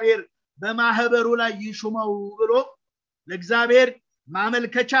እግዚአብሔር በማህበሩ ላይ ይሹመው ብሎ ለእግዚአብሔር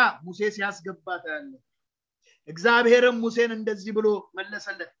ማመልከቻ ሙሴ ሲያስገባ ታያለ። እግዚአብሔርም ሙሴን እንደዚህ ብሎ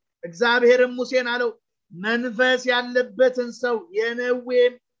መለሰለት። እግዚአብሔርም ሙሴን አለው፣ መንፈስ ያለበትን ሰው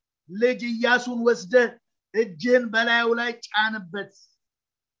የነዌን ልጅ ኢያሱን ወስደህ እጅህን በላዩ ላይ ጫንበት፣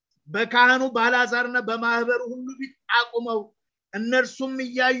 በካህኑ በአልዓዛርና በማህበሩ ሁሉ ፊት አቁመው፣ እነርሱም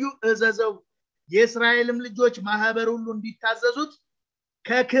እያዩ እዘዘው፣ የእስራኤልም ልጆች ማህበር ሁሉ እንዲታዘዙት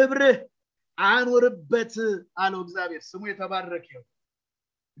ከክብርህ አኑርበት አለው። እግዚአብሔር ስሙ የተባረከ ይሁን።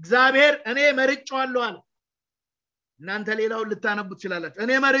 እግዚአብሔር እኔ መርጬዋለሁ አለ። እናንተ ሌላውን ልታነቡት ትችላላችሁ።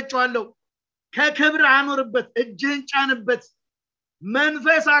 እኔ መርጬዋለሁ፣ ከክብር አኑርበት፣ እጅህን ጫንበት፣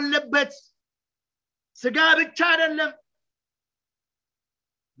 መንፈስ አለበት፣ ስጋ ብቻ አይደለም፣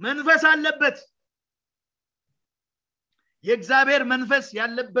 መንፈስ አለበት። የእግዚአብሔር መንፈስ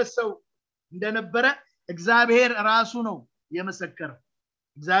ያለበት ሰው እንደነበረ እግዚአብሔር ራሱ ነው የመሰከረው።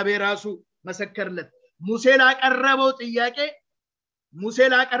 እግዚአብሔር ራሱ መሰከረለት። ሙሴ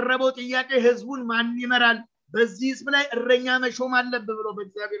ላቀረበው ጥያቄ ህዝቡን ማን ይመራል፣ በዚህ ህዝብ ላይ እረኛ መሾም አለበት ብሎ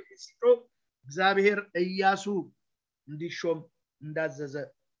በእግዚአብሔር ፊት ሲጮህ እግዚአብሔር ኢያሱ እንዲሾም እንዳዘዘ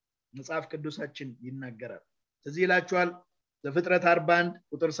መጽሐፍ ቅዱሳችን ይናገራል። ስለዚህ ይላችኋል ዘፍጥረት 41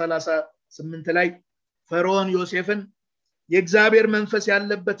 ቁጥር 38 ላይ ፈርዖን ዮሴፍን የእግዚአብሔር መንፈስ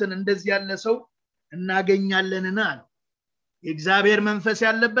ያለበትን እንደዚህ ያለ ሰው እናገኛለንና አለ። የእግዚአብሔር መንፈስ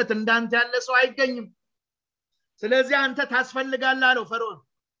ያለበት እንዳንተ ያለ ሰው አይገኝም፣ ስለዚህ አንተ ታስፈልጋለህ አለው ፈርዖን።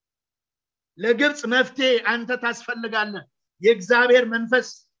 ለግብጽ መፍትሄ አንተ ታስፈልጋለህ፣ የእግዚአብሔር መንፈስ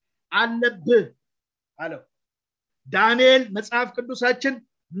አለብህ አለው። ዳንኤል መጽሐፍ ቅዱሳችን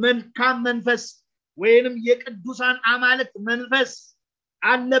መልካም መንፈስ ወይንም የቅዱሳን አማልክት መንፈስ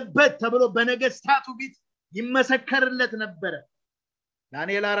አለበት ተብሎ በነገስታቱ ፊት ይመሰከርለት ነበረ።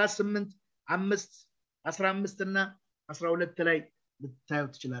 ዳንኤል 4:8 5:15 እና 12 ላይ ልታዩ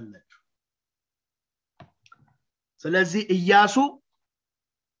ትችላላችሁ። ስለዚህ ኢያሱ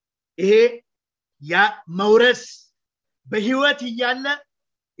ይሄ ያ መውረስ በህይወት እያለ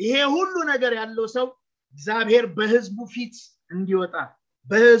ይሄ ሁሉ ነገር ያለው ሰው እግዚአብሔር በህዝቡ ፊት እንዲወጣ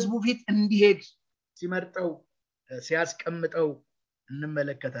በህዝቡ ፊት እንዲሄድ ሲመርጠው ሲያስቀምጠው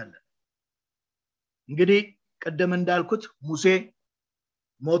እንመለከታለን። እንግዲህ ቀደም እንዳልኩት ሙሴ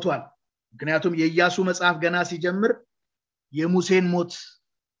ሞቷል። ምክንያቱም የኢያሱ መጽሐፍ ገና ሲጀምር የሙሴን ሞት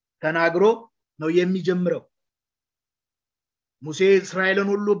ተናግሮ ነው የሚጀምረው። ሙሴ እስራኤልን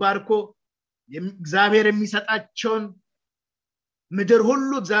ሁሉ ባርኮ እግዚአብሔር የሚሰጣቸውን ምድር ሁሉ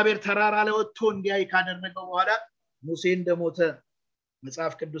እግዚአብሔር ተራራ ላይ ወጥቶ እንዲያይ ካደረገው በኋላ ሙሴ እንደሞተ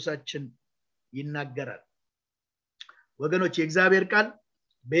መጽሐፍ ቅዱሳችን ይናገራል። ወገኖች የእግዚአብሔር ቃል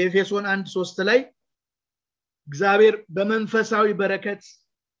በኤፌሶን 1:3 ላይ እግዚአብሔር በመንፈሳዊ በረከት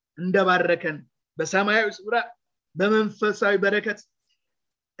እንደባረከን በሰማያዊ ስፍራ በመንፈሳዊ በረከት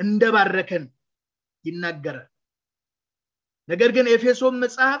እንደባረከን ይናገራል። ነገር ግን ኤፌሶን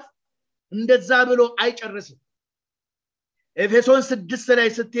መጽሐፍ እንደዛ ብሎ አይጨርስም። ኤፌሶን 6 ላይ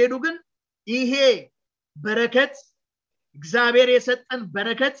ስትሄዱ ግን ይሄ በረከት እግዚአብሔር የሰጠን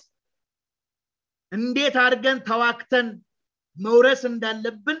በረከት እንዴት አድርገን ተዋክተን መውረስ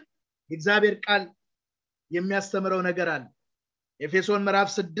እንዳለብን የእግዚአብሔር ቃል የሚያስተምረው ነገር አለ። ኤፌሶን ምዕራፍ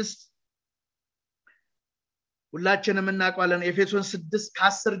 6 ሁላችንም እናውቃለን። ኤፌሶን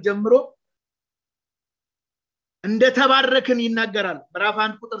 6:10 ጀምሮ እንደተባረክን ይናገራል። ምዕራፍ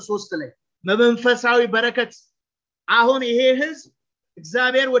 1:3 ላይ በመንፈሳዊ በረከት አሁን ይሄ ህዝብ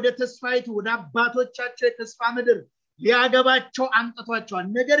እግዚአብሔር ወደ ተስፋይቱ ወደ አባቶቻቸው የተስፋ ምድር ሊያገባቸው አምጥቷቸዋል።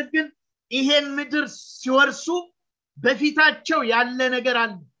 ነገር ግን ይሄን ምድር ሲወርሱ በፊታቸው ያለ ነገር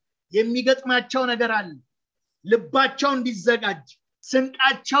አለ፣ የሚገጥማቸው ነገር አለ። ልባቸው እንዲዘጋጅ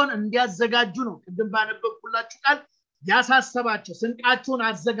ስንቃቸውን እንዲያዘጋጁ ነው ቅድም ባነበብኩላችሁ ቃል ያሳሰባቸው። ስንቃቸውን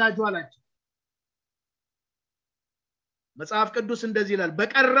አዘጋጁ አላቸው። መጽሐፍ ቅዱስ እንደዚህ ይላል፣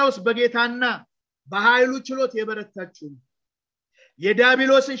 በቀረውስ በጌታና በኃይሉ ችሎት የበረታችሁ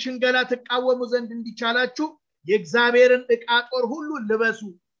የዲያብሎስን ሽንገላ ተቃወሙ ዘንድ እንዲቻላችሁ የእግዚአብሔርን ዕቃ ጦር ሁሉ ልበሱ።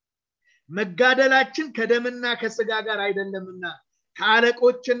 መጋደላችን ከደምና ከስጋ ጋር አይደለምና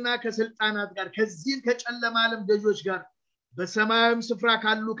ከአለቆችና ከስልጣናት ጋር ከዚህም ከጨለማ ዓለም ገዦች ጋር በሰማያዊም ስፍራ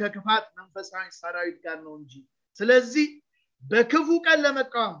ካሉ ከክፋት መንፈሳዊ ሰራዊት ጋር ነው እንጂ። ስለዚህ በክፉ ቀን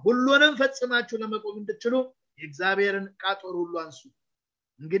ለመቃወም ሁሉንም ፈጽማችሁ ለመቆም እንድትችሉ የእግዚአብሔርን ዕቃ ጦር ሁሉ አንሱ።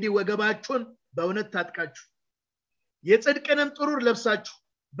 እንግዲህ ወገባችሁን በእውነት ታጥቃችሁ የጽድቅንም ጥሩር ለብሳችሁ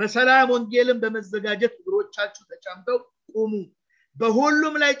በሰላም ወንጌልን በመዘጋጀት እግሮቻችሁ ተጫምተው ቁሙ።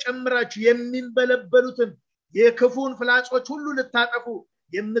 በሁሉም ላይ ጨምራችሁ የሚንበለበሉትን የክፉን ፍላጾች ሁሉ ልታጠፉ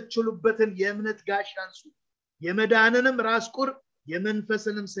የምትችሉበትን የእምነት ጋሻ አንሱ። የመዳንንም ራስ ቁር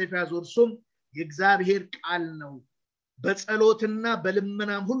የመንፈስንም ሰይፍ ያዙ፣ እርሱም የእግዚአብሔር ቃል ነው። በጸሎትና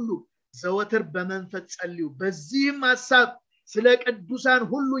በልመናም ሁሉ ዘወትር በመንፈስ ጸልዩ። በዚህም ሐሳብ ስለ ቅዱሳን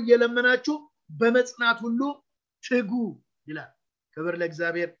ሁሉ እየለመናችሁ በመጽናት ሁሉ ትጉ ይላል። ክብር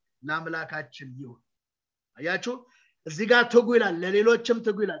ለእግዚአብሔር ለአምላካችን ይሁን። አያችሁ እዚህ ጋር ትጉ ይላል፣ ለሌሎችም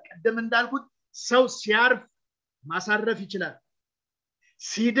ትጉ ይላል። ቀደም እንዳልኩት ሰው ሲያርፍ ማሳረፍ ይችላል።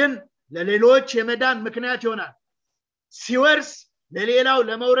 ሲድን ለሌሎች የመዳን ምክንያት ይሆናል። ሲወርስ ለሌላው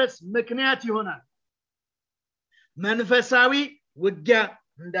ለመውረስ ምክንያት ይሆናል። መንፈሳዊ ውጊያ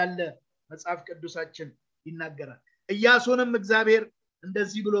እንዳለ መጽሐፍ ቅዱሳችን ይናገራል። ኢያሱንም እግዚአብሔር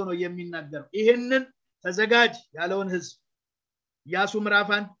እንደዚህ ብሎ ነው የሚናገረው። ይሄንን ተዘጋጅ ያለውን ህዝብ ኢያሱ ምዕራፍ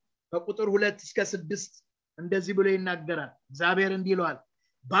 1 ከቁጥር 2 እስከ 6 እንደዚህ ብሎ ይናገራል። እግዚአብሔር እንዲህ ይለዋል፣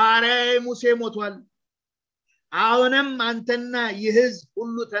 ባሪያዬ ሙሴ ሞቷል። አሁንም አንተና ይህ ህዝብ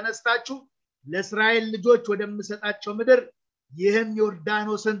ሁሉ ተነስታችሁ ለእስራኤል ልጆች ወደምሰጣቸው ምድር ይህን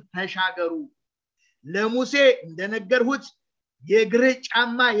ዮርዳኖስን ተሻገሩ። ለሙሴ እንደነገርሁት የእግር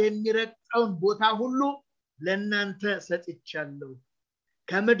ጫማ የሚረግጠውን ቦታ ሁሉ ለእናንተ ሰጥቻለሁ።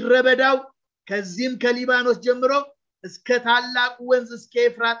 ከምድረ በዳው ከዚህም ከሊባኖስ ጀምሮ እስከ ታላቁ ወንዝ እስከ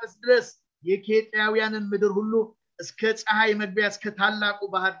ኤፍራጥስ ድረስ የኬጢያውያንን ምድር ሁሉ እስከ ፀሐይ መግቢያ እስከ ታላቁ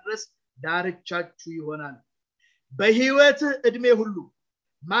ባህር ድረስ ዳርቻችሁ ይሆናል። በህይወት እድሜ ሁሉ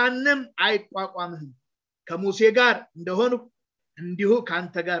ማንም አይቋቋምህም። ከሙሴ ጋር እንደሆኑ እንዲሁ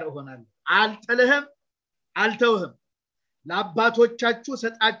ካንተ ጋር እሆናለሁ። አልጥልህም አልተውህም። ለአባቶቻችሁ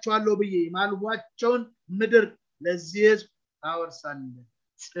ሰጣቸዋለሁ ብዬ ማልኋቸውን ምድር ለዚህ ህዝብ ታወርሳለህ።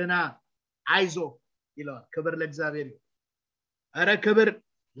 ጽና አይዞ ይለዋል። ክብር ለእግዚአብሔር ይሁን። አረ ክብር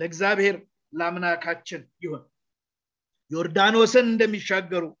ለእግዚአብሔር ለአምላካችን ይሁን። ዮርዳኖስን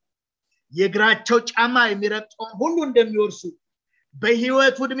እንደሚሻገሩ የእግራቸው ጫማ የሚረግጠውን ሁሉ እንደሚወርሱ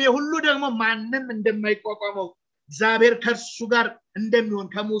በህይወት እድሜ ሁሉ ደግሞ ማንም እንደማይቋቋመው እግዚአብሔር ከእርሱ ጋር እንደሚሆን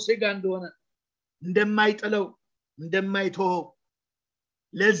ከሙሴ ጋር እንደሆነ እንደማይጥለው እንደማይተወው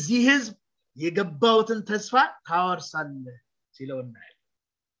ለዚህ ሕዝብ የገባውትን ተስፋ ታወርሳለህ ሲለው እናያለን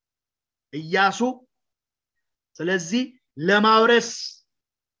ኢያሱ ስለዚህ ለማውረስ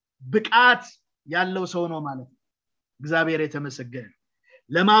ብቃት ያለው ሰው ነው ማለት ነው እግዚአብሔር የተመሰገነ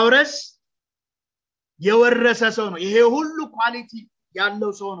ለማውረስ የወረሰ ሰው ነው ይሄ ሁሉ ኳሊቲ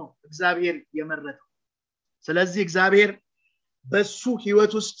ያለው ሰው ነው እግዚአብሔር የመረጠው ስለዚህ እግዚአብሔር በሱ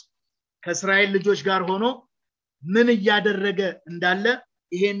ህይወት ውስጥ ከእስራኤል ልጆች ጋር ሆኖ ምን ያደረገ እንዳለ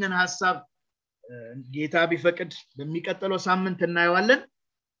ይሄንን ሐሳብ ጌታ ቢፈቅድ በሚቀጥለው ሳምንት እናየዋለን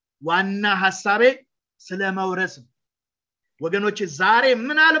ዋና ሐሳቤ ስለ መውረስ ወገኖች ዛሬ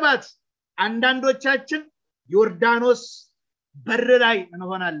ምናልባት አንዳንዶቻችን ዮርዳኖስ በር ላይ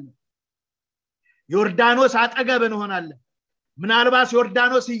እንሆናለን ዮርዳኖስ አጠገብ እንሆናለን ምናልባት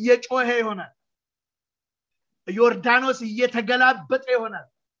ዮርዳኖስ እየጮኸ ይሆናል ዮርዳኖስ እየተገላበጠ ይሆናል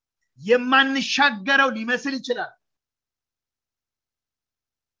የማንሻገረው ሊመስል ይችላል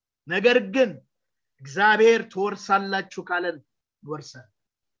ነገር ግን እግዚአብሔር ትወርሳላችሁ ካለን ወርሰን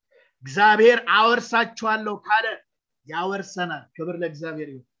እግዚአብሔር አወርሳችኋለሁ ካለ ያወርሰናል ክብር ለእግዚአብሔር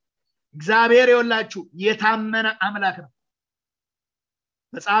ይሁን እግዚአብሔር ይወላችሁ የታመነ አምላክ ነው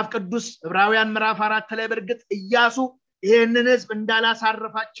መጽሐፍ ቅዱስ ዕብራውያን ምዕራፍ 4 ላይ በርግጥ ኢያሱ ይሄንን ሕዝብ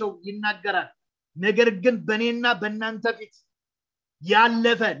እንዳላሳረፋቸው ይናገራል ነገር ግን በኔና በእናንተ ፊት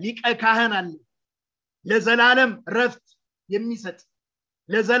ያለፈ ሊቀ ካህን አለ ለዘላለም ረፍት የሚሰጥ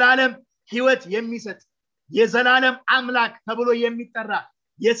ለዘላለም ሕይወት የሚሰጥ የዘላለም አምላክ ተብሎ የሚጠራ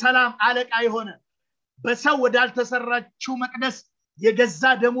የሰላም አለቃ የሆነ በሰው ወዳልተሰራችው መቅደስ የገዛ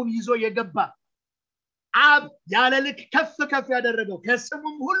ደሙን ይዞ የገባ አብ ያለልክ ከፍ ከፍ ያደረገው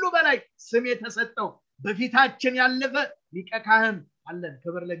ከስሙም ሁሉ በላይ ስም የተሰጠው በፊታችን ያለፈ ሊቀ ካህን አለን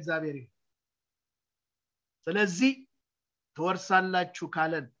ክብር ለእግዚአብሔር ይሁን ስለዚህ ትወርሳላችሁ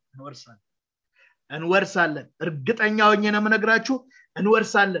ካለን እንወርሳለን እርግጠኛ ሆኜ ነው የምነግራችሁ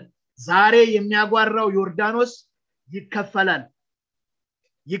እንወርሳለን ዛሬ የሚያጓራው ዮርዳኖስ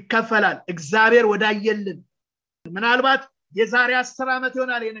ይከፈላል እግዚአብሔር ወዳየልን ምናልባት የዛሬ 10 ዓመት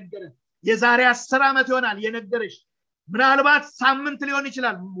ይሆናል የነገረን የዛሬ 10 ዓመት ይሆናል የነገረሽ ምናልባት ሳምንት ሊሆን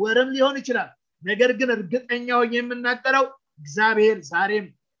ይችላል ወርም ሊሆን ይችላል ነገር ግን እርግጠኛው የምናገረው እግዚአብሔር ዛሬም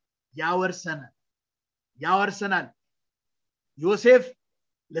ያወርሰናል ዮሴፍ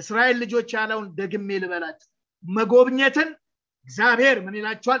ለእስራኤል ልጆች ያለውን ደግሜ ልበላችሁ መጎብኘትን እግዚአብሔር ምን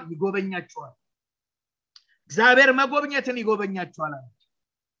ይላችኋል ይጎበኛችኋል እግዚአብሔር መጎብኘትን ይጎበኛችኋል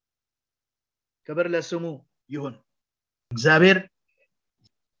ክብር ለስሙ ይሁን እግዚአብሔር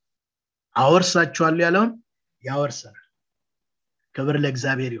አወርሳችኋል ያለውን ያወርሰናል ክብር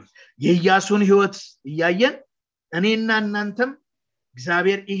ለእግዚአብሔር ይሁን የኢያሱን ህይወት እያየን እኔና እናንተም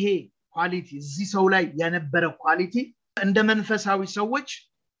እግዚአብሔር ይሄ ኳሊቲ እዚህ ሰው ላይ ያነበረ ኳሊቲ እንደ መንፈሳዊ ሰዎች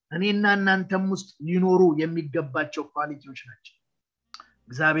እኔና እናንተም ውስጥ ሊኖሩ የሚገባቸው ኳሊቲዎች ናቸው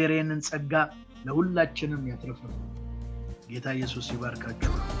እግዚአብሔር ይህንን ጸጋ ለሁላችንም ያትርፈን ጌታ ኢየሱስ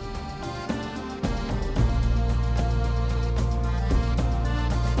ይባርካችሁ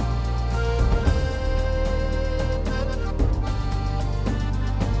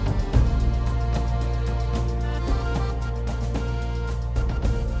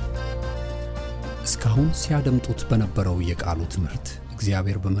እስካሁን ሲያደምጡት በነበረው የቃሉ ትምህርት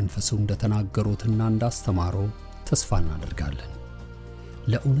እግዚአብሔር በመንፈሱ እንደተናገሩትና እንዳስተማረው ተስፋ እናደርጋለን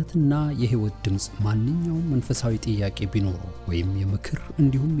ለእውነትና የሕይወት ድምጽ ማንኛውም መንፈሳዊ ጥያቄ ቢኖር ወይም የምክር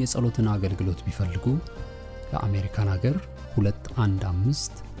እንዲሁም የጸሎትን አገልግሎት ቢፈልጉ ለአሜሪካን ሀገር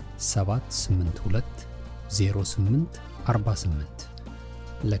 215 782 0848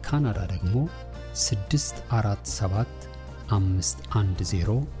 ለካናዳ ደግሞ 647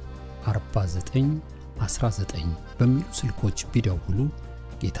 510 4919 በሚሉ ስልኮች ቢደውሉ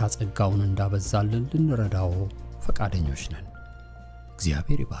ጌታ ጸጋውን እንዳበዛልን ልንረዳው ፈቃደኞች ነን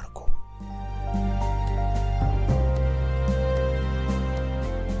እግዚአብሔር ይባርኮ